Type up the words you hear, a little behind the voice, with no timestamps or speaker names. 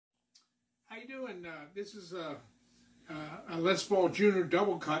you doing? This is a Les Paul Junior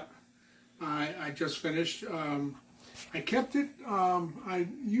double cut. I just finished. I kept it. I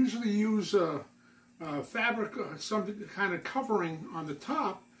usually use fabric, something kind of covering on the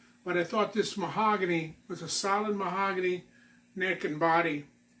top, but I thought this mahogany was a solid mahogany neck and body,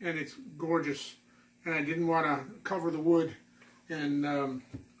 and it's gorgeous. And I didn't want to cover the wood, and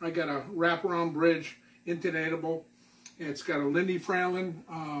I got a wraparound bridge, intonatable. It's got a Lindy Franlin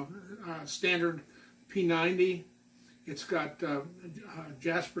standard P90. It's got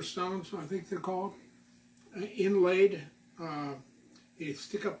jasper stones, I think they're called, inlaid. They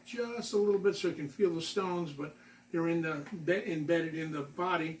stick up just a little bit so you can feel the stones, but they're embedded in the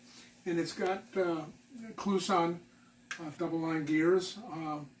body. And it's got Kluson double line gears,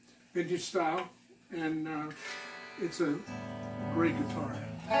 vintage style, and it's a great guitar.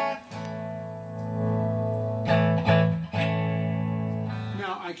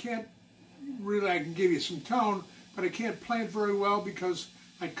 Now I can't really, I can give you some tone, but I can't play it very well because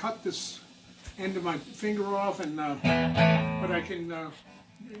I cut this end of my finger off, and but I can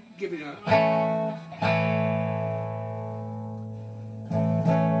give it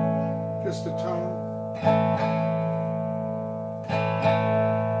just a tone.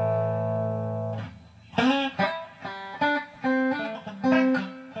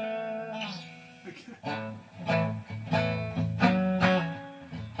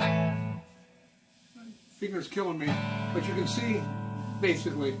 Finger's killing me, but you can see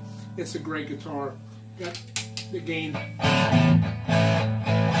basically it's a great guitar. Got the gain. And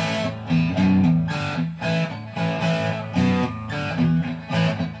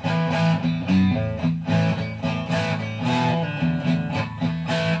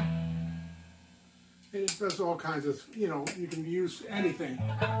it does all kinds of, you know, you can use anything.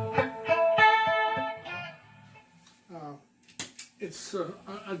 It's a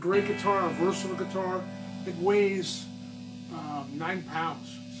great guitar, a versatile guitar. It weighs 9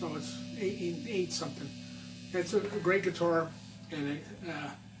 pounds, so it's eight something. It's a great guitar and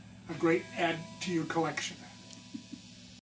a great add to your collection.